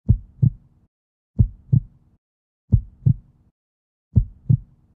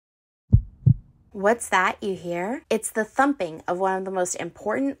What's that you hear? It's the thumping of one of the most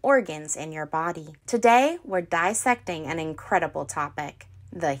important organs in your body. Today, we're dissecting an incredible topic.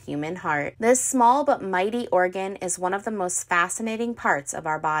 The human heart. This small but mighty organ is one of the most fascinating parts of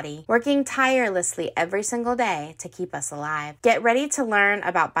our body, working tirelessly every single day to keep us alive. Get ready to learn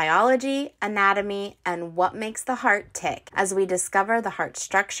about biology, anatomy, and what makes the heart tick as we discover the heart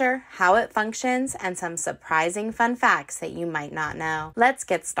structure, how it functions, and some surprising fun facts that you might not know. Let's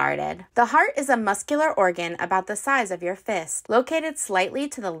get started. The heart is a muscular organ about the size of your fist, located slightly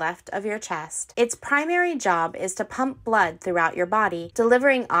to the left of your chest. Its primary job is to pump blood throughout your body, delivering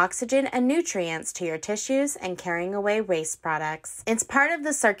oxygen and nutrients to your tissues and carrying away waste products. It's part of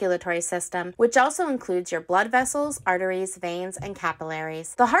the circulatory system, which also includes your blood vessels, arteries, veins, and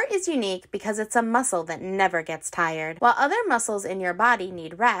capillaries. The heart is unique because it's a muscle that never gets tired. While other muscles in your body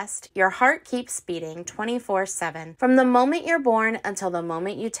need rest, your heart keeps beating 24/7, from the moment you're born until the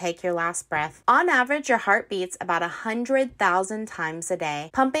moment you take your last breath. On average, your heart beats about 100,000 times a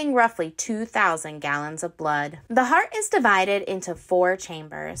day, pumping roughly 2,000 gallons of blood. The heart is divided into four chambers,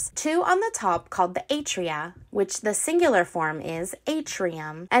 two on the top called the atria, which the singular form is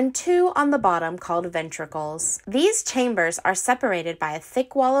atrium, and two on the bottom called ventricles. These chambers are separated by a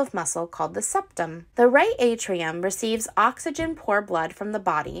thick wall of muscle called the septum. The right atrium receives oxygen-poor blood from the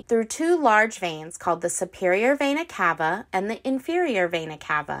body through two large veins called the superior vena cava and the inferior vena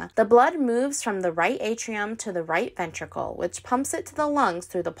cava. The blood moves from the right atrium to the right ventricle, which pumps it to the lungs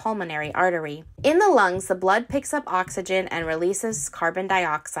through the pulmonary artery. In the lungs, the blood picks up oxygen and releases carbon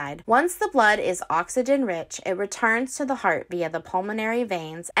dioxide. Once the blood is oxygen-rich, it returns to the heart via the pulmonary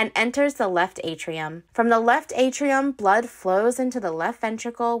veins and enters the left atrium. From the left atrium, blood flows into the left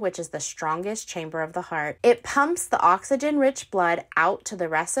ventricle, which is the strongest chamber of the heart. It pumps the oxygen-rich blood out to the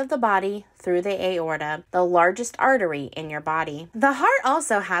rest of the body through the aorta, the largest artery in your body. The heart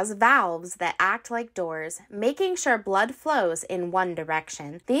also has valves that act like doors, making sure blood flows in one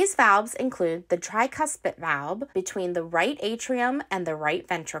direction. These valves include the tricuspid valve between the right atrium and the right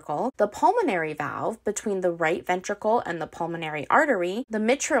ventricle, the pulmonary valve between the right ventricle and the pulmonary artery, the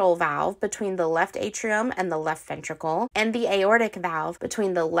mitral valve between the left atrium and the left ventricle, and the aortic valve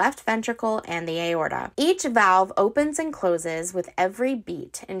between the left ventricle and the aorta. Each valve opens and closes with every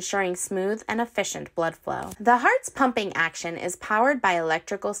beat, ensuring smooth and efficient blood flow. The heart's pumping action is powered by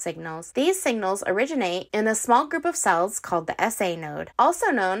electrical signals. These signals originate in a small group of cells called the SA node,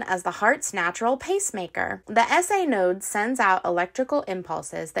 also known as the heart's natural pacemaker. The SA node sends out electrical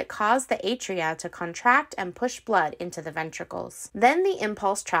impulses that cause the atria to contract and push blood into the ventricles. Then the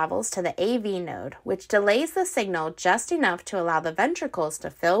impulse travels to the AV node, which delays the signal just enough to allow the ventricles to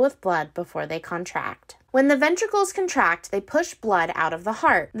fill with blood before they contract. When the ventricles contract, they push blood out of the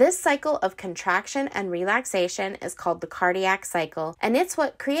heart. This cycle of contraction and relaxation is called the cardiac cycle, and it's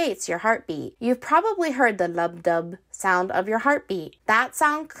what creates your heartbeat. You've probably heard the lub-dub sound of your heartbeat. That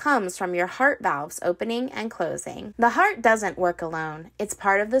sound comes from your heart valves opening and closing. The heart doesn't work alone. It's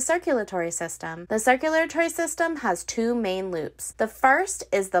part of the circulatory system. The circulatory system has two main loops. The first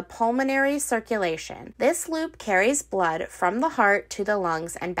is the pulmonary circulation. This loop carries blood from the heart to the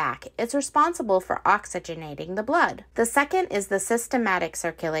lungs and back. It's responsible for oxygenating the blood. The second is the systematic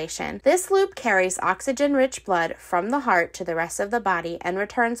circulation. This loop carries oxygen-rich blood from the heart to the rest of the body and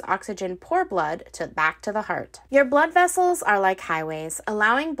returns oxygen-poor blood back to the heart. Your blood vessels are like highways,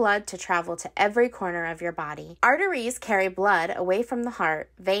 allowing blood to travel to every corner of your body. Arteries carry blood away from the heart,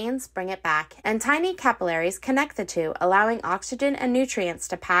 veins bring it back, and tiny capillaries connect the two, allowing oxygen and nutrients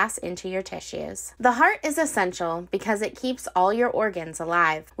to pass into your tissues. The heart is essential because it keeps all your organs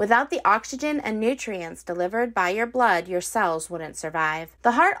alive. Without the oxygen and nutrients delivered by your blood, your cells wouldn't survive.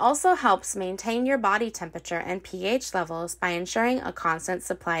 The heart also helps maintain your body temperature and pH levels by ensuring a constant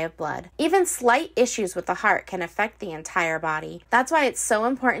supply of blood. Even slight issues with the heart can affect the entire body. That's why it's so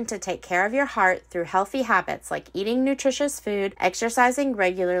important to take care of your heart through healthy habits like eating nutritious food, exercising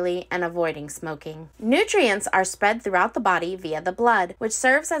regularly, and avoiding smoking. Nutrients are spread throughout the body via the blood, which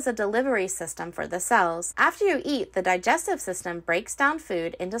serves as a delivery system for the cells. After you eat, the digestive system breaks down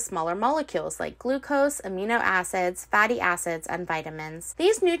food into smaller molecules like glucose, amino acids, fatty acids, and vitamins.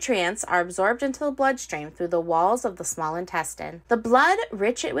 These nutrients are absorbed into the bloodstream through the walls of the small intestine. The blood,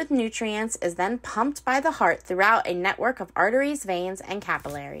 rich with nutrients, is then pumped by the heart throughout throughout a network of arteries, veins, and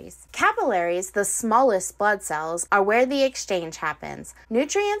capillaries. Capillaries, the smallest blood cells, are where the exchange happens.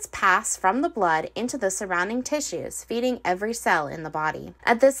 Nutrients pass from the blood into the surrounding tissues, feeding every cell in the body.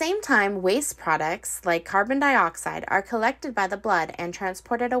 At the same time, waste products like carbon dioxide are collected by the blood and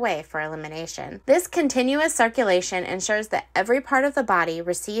transported away for elimination. This continuous circulation ensures that every part of the body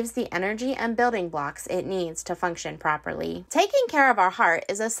receives the energy and building blocks it needs to function properly. Taking care of our heart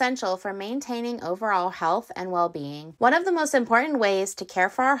is essential for maintaining overall health and well-being. One of the most important ways to care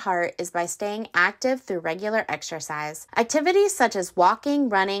for our heart is by staying active through regular exercise. Activities such as walking,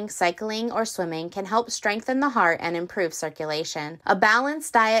 running, cycling, or swimming can help strengthen the heart and improve circulation. A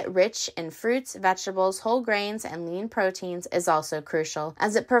balanced diet rich in fruits, vegetables, whole grains, and lean proteins is also crucial,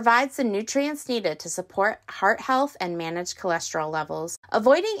 as it provides the nutrients needed to support heart health and manage cholesterol levels.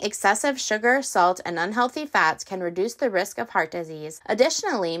 Avoiding excessive sugar, salt, and unhealthy fats can reduce the risk of heart disease.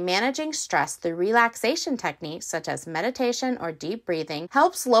 Additionally, managing stress through relaxation techniques such as meditation or deep breathing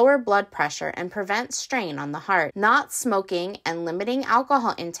helps lower blood pressure and prevent strain on the heart. Not smoking and limiting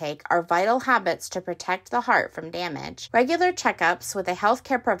alcohol intake are vital habits to protect the heart from damage. Regular checkups with a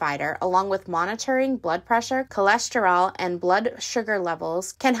healthcare provider, along with monitoring blood pressure, cholesterol, and blood sugar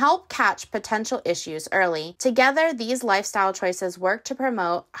levels, can help catch potential issues early. Together, these lifestyle choices work to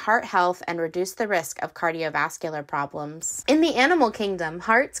promote heart health and reduce the risk of cardiovascular problems. In the animal kingdom,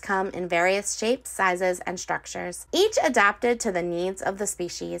 hearts come in various shapes, sizes, and structures, each adapted to the needs of the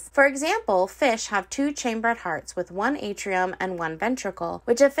species. For example, fish have two chambered hearts with one atrium and one ventricle,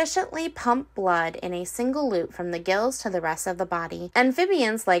 which efficiently pump blood in a single loop from the gills to the rest of the body.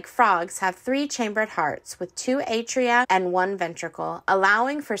 Amphibians like frogs have three chambered hearts with two atria and one ventricle,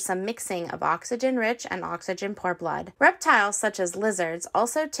 allowing for some mixing of oxygen-rich and oxygen-poor blood. Reptiles such as lizards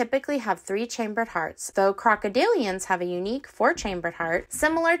also typically have three chambered hearts, though crocodilians have a unique four-chambered heart,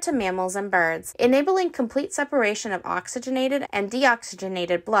 similar to mammals and birds, enabling complete separation of oxygenated and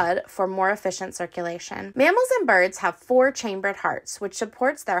deoxygenated blood for more efficient circulation. Mammals and birds have four-chambered hearts, which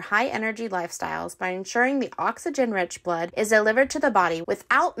supports their high-energy lifestyles by ensuring the oxygen-rich blood is delivered to the body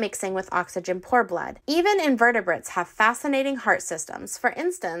without mixing with oxygen-poor blood. Even invertebrates have fascinating heart systems. For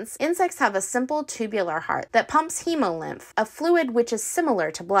instance, insects have a simple tubular heart that pumps hemolymph, a fluid which is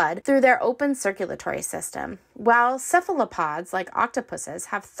similar to blood, through their open circulatory system, while cephalopods like octopuses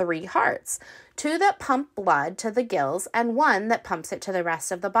have three hearts, two that pump blood to the gills and one that pumps it to the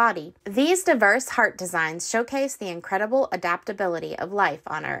rest of the body. These diverse heart designs showcase the incredible adaptability of life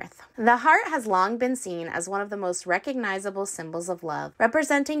on Earth. The heart has long been seen as one of the most recognizable symbols of love,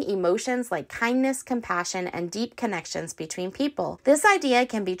 representing emotions like kindness, compassion, and deep connections between people. This idea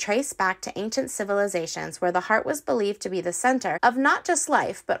can be traced back to ancient civilizations where the heart was believed to be the center of not just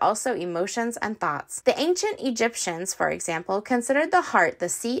life, but also emotions and thoughts. The ancient Egyptians, for example, considered the heart the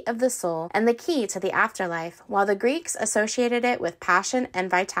seat of the soul and the key to the afterlife, while the Greeks associated it with passion and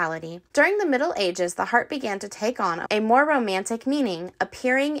vitality. During the Middle Ages, the heart began to take on a more romantic meaning,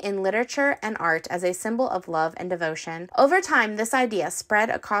 appearing in literature and art as a symbol of love and devotion. Over time, this idea spread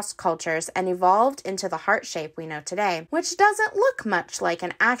across cultures and evolved into the heart shape we know today, which doesn't look much like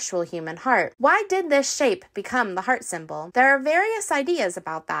an actual human heart. Why did this shape become the heart symbol? There are various ideas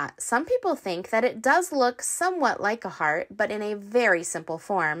about that. Some people think that it does look somewhat like a heart, but in a very simple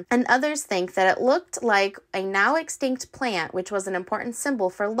form, and others think that it looked like a now extinct plant, which was an important symbol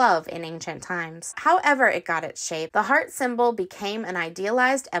for love in ancient times. However it got its shape, the heart symbol became an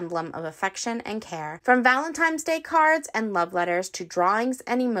idealized emblem of affection and care. From Valentine's Day cards and love letters to drawings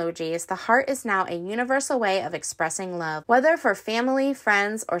and emojis, the heart is now a universal way of expressing love, whether for family,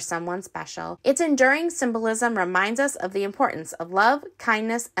 friends, or someone special. Its enduring symbolism reminds us of the importance of love,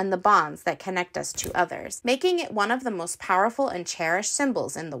 kindness, and the bonds that connect us to others, making it one of the most powerful and cherished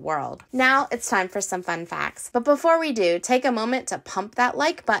symbols in the world. Now it's time for some fun facts. But before we do, take a moment to pump that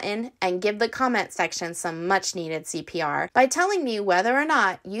like button and give the comment section some much needed CPR by telling me whether or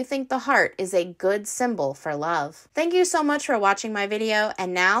not you think the heart is a good symbol for love. Thank you so much for watching my video,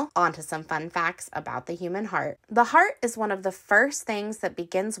 and now on to some fun facts about the human heart. The heart is one of the first things that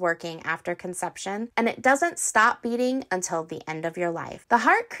begins working after conception, and it doesn't stop beating until the end of your life. The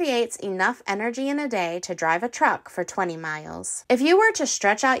heart creates enough energy in a day to drive a truck for 20 miles. If you were to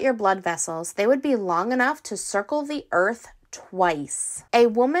stretch out your blood vessels, they would be long enough to circle the earth twice. A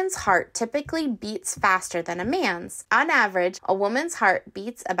woman's heart typically beats faster than a man's. On average, a woman's heart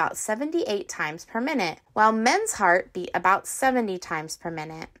beats about 78 times per minute, while men's heart beat about 70 times per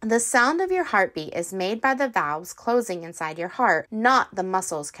minute. The sound of your heartbeat is made by the valves closing inside your heart, not the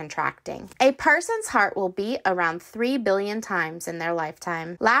muscles contracting. A person's heart will beat around 3 billion times in their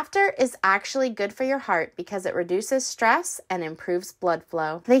lifetime. Laughter is actually good for your heart because it reduces stress and improves blood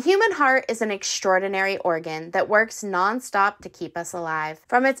flow. The human heart is an extraordinary organ that works non-stop to keep us alive.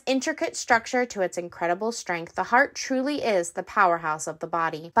 From its intricate structure to its incredible strength, the heart truly is the powerhouse of the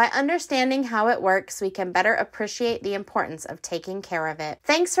body. By understanding how it works, we can better appreciate the importance of taking care of it.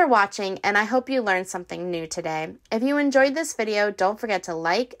 Thanks for watching, and I hope you learned something new today. If you enjoyed this video, don't forget to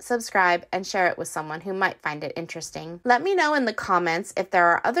like, subscribe, and share it with someone who might find it interesting. Let me know in the comments if there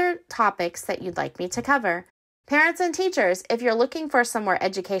are other topics that you'd like me to cover. Parents and teachers, if you're looking for some more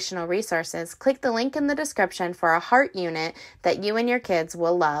educational resources, click the link in the description for a heart unit that you and your kids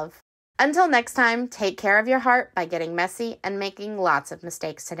will love. Until next time, take care of your heart by getting messy and making lots of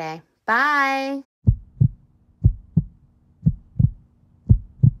mistakes today. Bye!